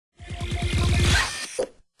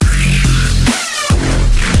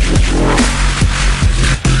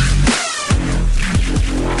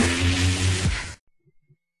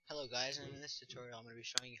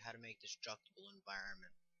destructible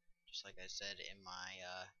environment, just like I said in my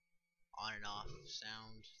on and off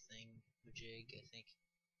sound thing jig, I think.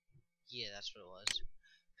 Yeah, that's what it was.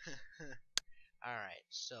 Alright,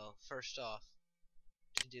 so first off,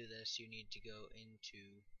 to do this you need to go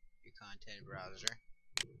into your content browser,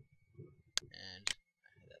 and I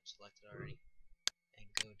have that selected already, and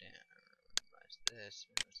go down, minimize this,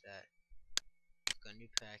 minimize that, click on new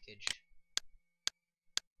package,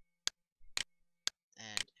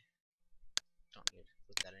 and don't need to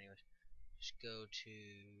click that anyways. Just go to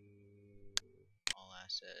all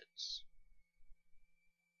assets,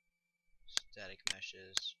 static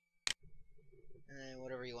meshes, and then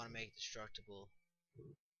whatever you want to make destructible.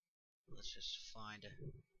 Let's just find a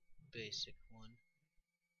basic one.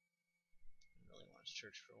 I don't really want to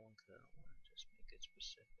search for one because I don't want to just make it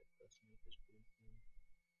specific. Let's make this blue.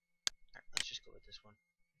 Alright, let's just go with this one.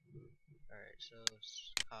 Alright, so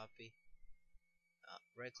let's copy.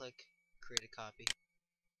 Right click, create a copy,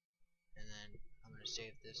 and then I'm going to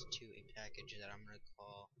save this to a package that I'm going to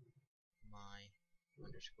call my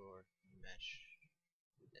underscore mesh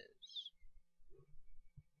is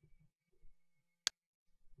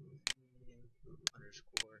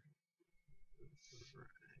underscore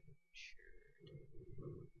fractured.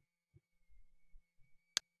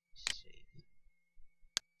 Save.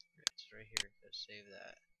 Right, it's right here. Go save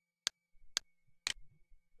that.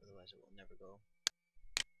 Otherwise, it will never go.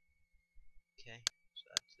 Okay, so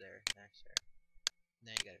that's there. That's there.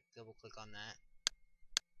 Now you gotta double click on that.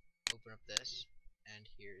 Open up this, and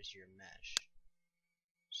here's your mesh.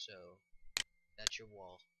 So that's your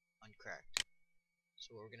wall, uncracked.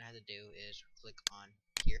 So what we're gonna have to do is click on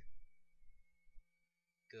here.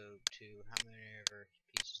 Go to however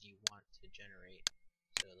pieces you want to generate.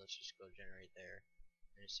 So let's just go generate there,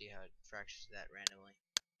 and see how it fractures that randomly.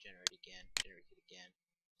 Generate again, generate it again.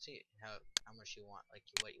 See how much you want, like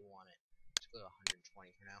what you want it. Let's go to 120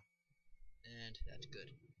 for now, and that's good.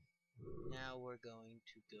 Now we're going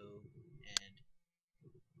to go and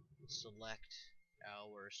select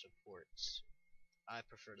our supports. I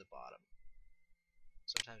prefer the bottom.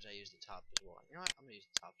 Sometimes I use the top as well. You know what? I'm gonna use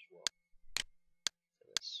the top as well for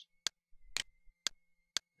this.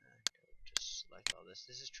 Just select all this.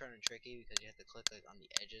 This is trying to tricky because you have to click like on the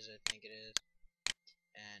edges, I think it is,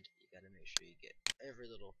 and you gotta make sure you get every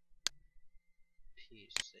little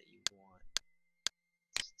piece that you want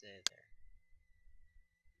to stay there.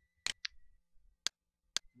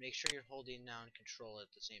 Make sure you're holding down control at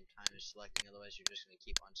the same time as selecting, otherwise you're just going to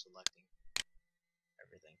keep on selecting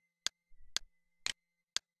everything.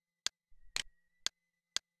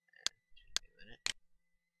 And just a minute.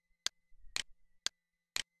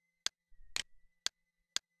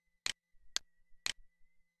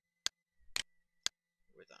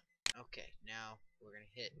 We're done. Okay, now we're going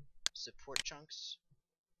to hit support chunks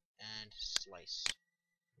and slice.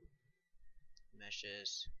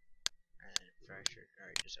 Meshes and fracture.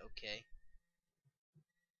 Alright, just okay.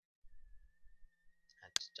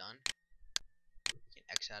 That's done. We can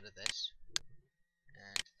X out of this,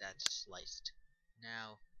 and that's sliced.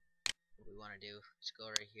 Now, what we want to do is go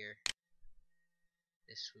right here.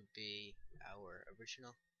 This would be our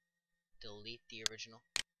original. Delete the original.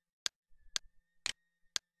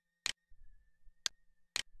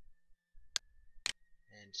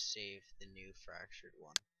 And save the new fractured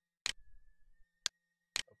one.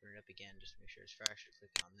 Open it up again, just make sure it's fractured.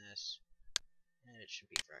 Click on this, and it should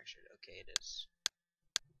be fractured. Okay, it is.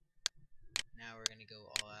 Now we're going to go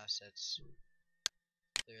all assets,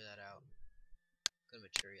 clear that out, go to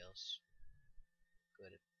materials, go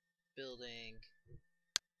to building,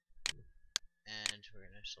 and we're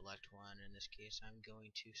going to select one. In this case, I'm going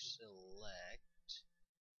to select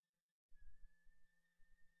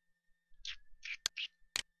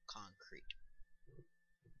concrete.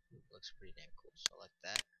 Looks pretty damn cool. Select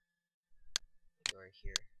that. Go right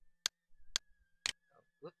here. Oh,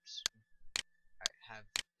 whoops. Alright, have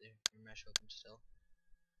your mesh open still.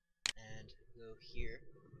 And go here.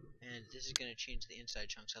 And this is going to change the inside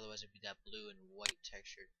chunks, otherwise it'd be that blue and white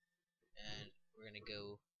texture. And we're going to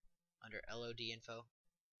go under LOD info,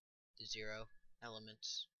 the 0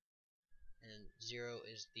 elements, and 0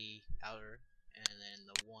 is the outer, and then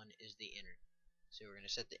the 1 is the inner. So we're going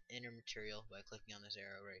to set the inner material by clicking on this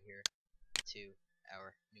arrow right here to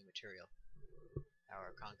our new material,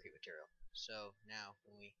 our concrete material. So now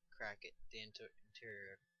when we crack it, the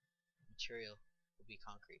interior material will be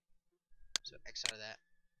concrete. So X out of that,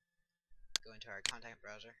 go into our content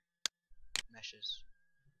browser, meshes,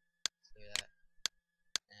 clear that,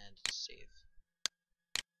 and save.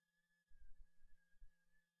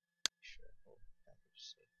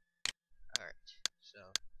 Alright,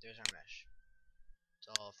 so there's our mesh. It's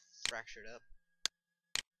all fractured up,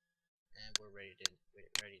 and we're ready to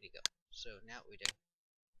go. So now what we do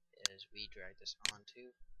is we drag this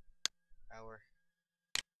onto our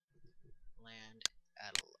land.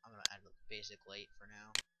 I'm gonna add a basic light for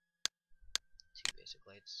now. 2 basic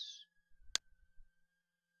lights.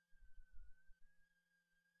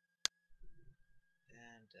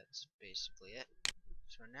 And that's basically it.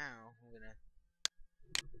 So now I'm gonna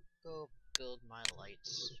go build my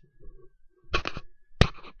lights.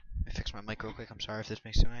 Let me fix my mic real quick. I'm sorry if this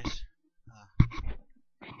makes noise.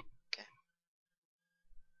 Okay.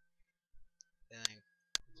 Then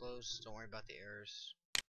close. Don't worry about the errors.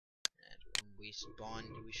 And when we spawn,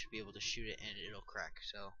 we should be able to shoot it and it'll crack.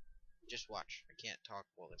 So just watch. I can't talk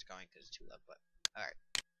while it's going because it's too loud. But all right.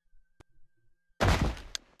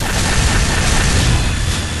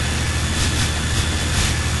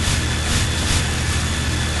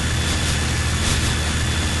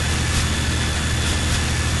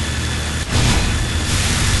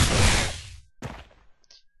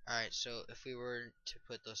 Alright, so if we were to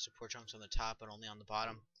put those support chunks on the top but only on the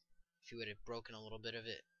bottom, if you would have broken a little bit of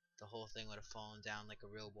it, the whole thing would have fallen down like a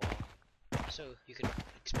real wall. So you can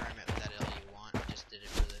experiment with that all you want. I just did it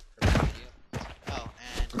for the video. Oh,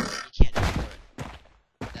 and you can't just throw it.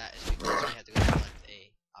 That is because we have to go select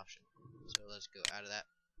a option. So let's go out of that.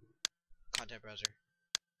 Content browser.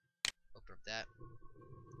 Open up that.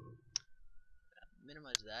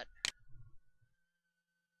 Minimize that.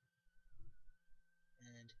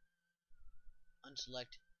 And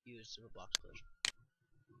unselect use simple box collision.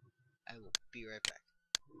 I will be right back.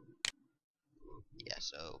 Yeah,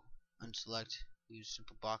 so unselect use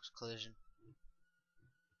simple box collision,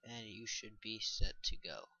 and you should be set to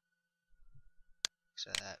go. So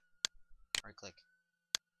that, right click,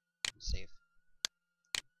 save,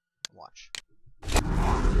 watch.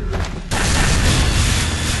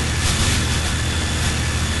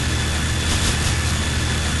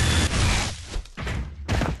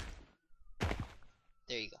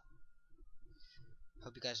 There you go.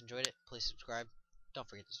 Hope you guys enjoyed it. Please subscribe. Don't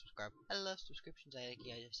forget to subscribe. I love subscriptions. I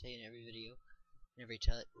say in every video, never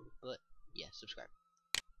tell it, but yeah, subscribe.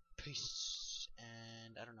 Peace.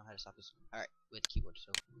 And I don't know how to stop this. Alright, with the keyboard,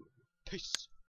 so peace.